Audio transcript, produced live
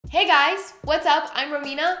Hey guys, what's up? I'm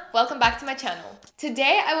Romina. Welcome back to my channel.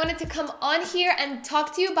 Today I wanted to come on here and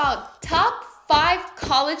talk to you about top 5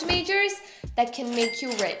 college majors that can make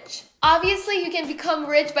you rich. Obviously, you can become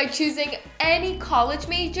rich by choosing any college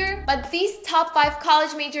major, but these top 5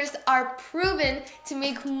 college majors are proven to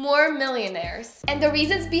make more millionaires. And the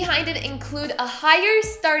reasons behind it include a higher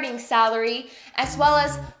starting salary as well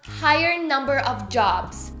as higher number of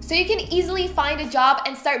jobs. So you can easily find a job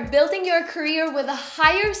and start building your career with a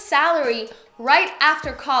higher salary right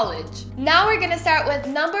after college. Now we're gonna start with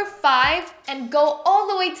number 5 and go all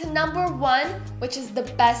the way to number 1, which is the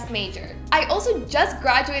best major. I also just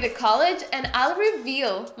graduated college and I'll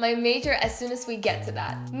reveal my major as soon as we get to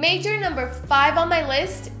that. Major number 5 on my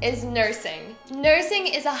list is nursing. Nursing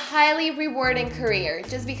is a highly rewarding career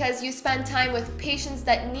just because you spend time with patients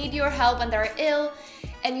that need your help and they're ill,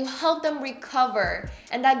 and you help them recover,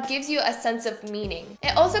 and that gives you a sense of meaning.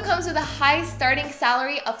 It also comes with a high starting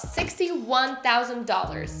salary of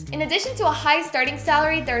 $61,000. In addition to a high starting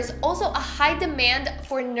salary, there's also a high demand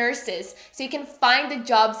for nurses, so you can find the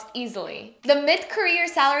jobs easily. The mid-career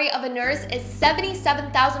salary of a nurse is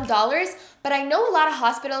 $77,000, but I know a lot of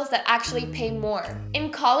hospitals that actually pay more.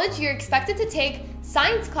 In college, you're expected to take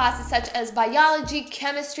science classes such as biology,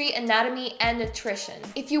 chemistry, anatomy, and nutrition.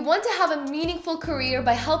 If you want to have a meaningful career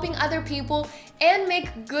by helping other people and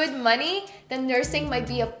make good money, then nursing might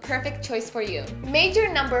be a perfect choice for you. Major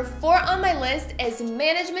number 4 on my list is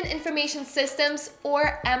Management Information Systems,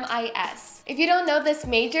 or MIS. If you don't know this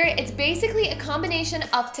major, it's basically a combination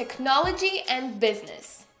of technology and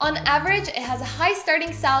business. On average, it has a high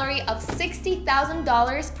starting salary of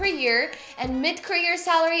 $60,000 per year and mid-career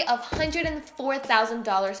salary of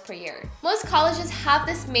 $104,000 per year. Most colleges have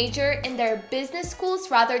this major in their business schools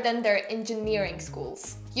rather than their engineering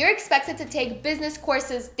schools. You're expected to take business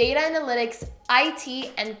courses, data analytics,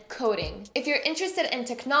 IT, and coding. If you're interested in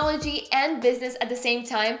technology and business at the same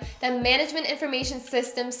time, then Management Information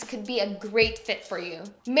Systems could be a great fit for you.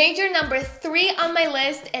 Major number 3 on my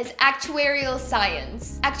list is Actuarial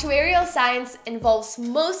Science. Actuarial Science involves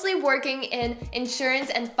mostly working in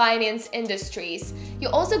insurance and finance industries. You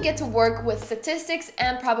also get to work with statistics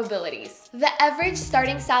and probabilities. The average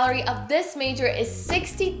starting salary of this major is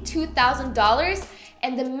 $62,000,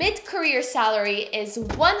 and the mid-career salary is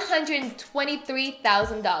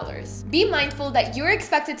 $123,000. Be mindful that you're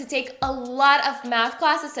expected to take a lot of math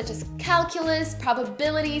classes such as calculus,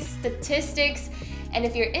 probabilities, statistics, and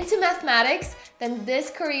if you're into mathematics, then this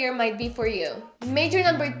career might be for you. Major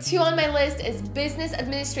number 2 on my list is Business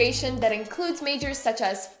Administration, that includes majors such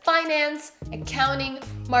as finance, accounting,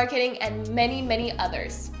 marketing, and many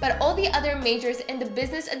others. But all the other majors in the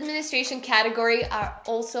Business Administration category are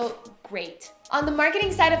also great. On the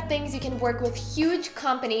marketing side of things, you can work with huge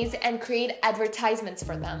companies and create advertisements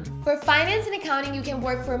for them. For finance and accounting, you can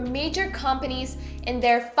work for major companies in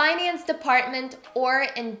their finance department or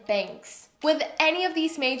in banks. With any of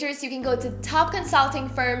these majors, you can go to top consulting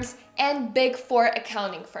firms and Big 4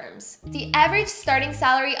 accounting firms. The average starting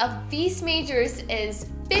salary of these majors is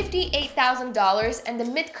 $58,000 and the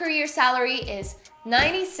mid-career salary is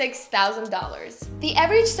 $96,000. The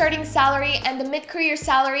average starting salary and the mid-career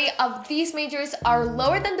salary of these majors are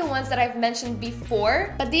lower than the ones that I've mentioned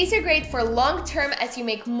before, but these are great for long-term as you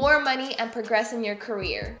make more money and progress in your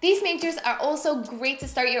career. These majors are also great to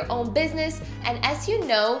start your own business, and as you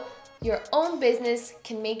know, your own business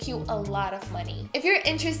can make you a lot of money. If you're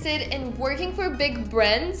interested in working for big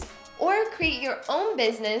brands or create your own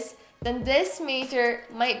business, then this major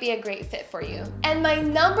might be a great fit for you. And my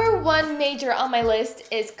number 1 major on my list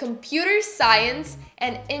is computer science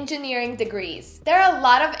and engineering degrees. There are a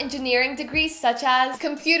lot of engineering degrees such as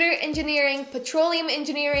computer engineering, petroleum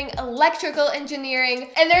engineering, electrical engineering,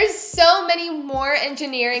 and there's so many more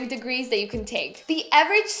engineering degrees that you can take. The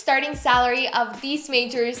average starting salary of these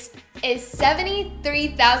majors is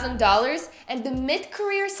 $73,000 and the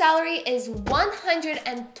mid-career salary is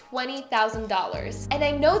 $120,000. And I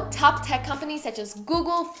know top tech companies such as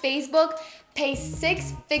Google, Facebook pay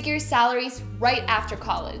 6-figure salaries right after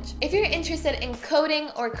college. If you're interested in coding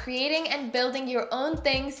or creating and building your own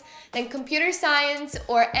things, then computer science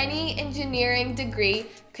or any engineering degree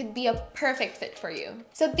could be a perfect fit for you.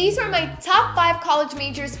 So these are my top 5 college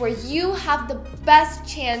majors where you have the best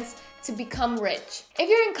chance to become rich. If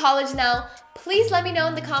you're in college now, please let me know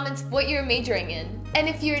in the comments what you're majoring in. And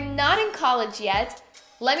if you're not in college yet,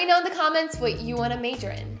 let me know in the comments what you want to major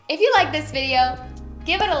in. If you like this video,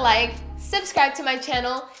 give it a like, subscribe to my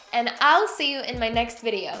channel, and I'll see you in my next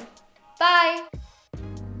video. Bye!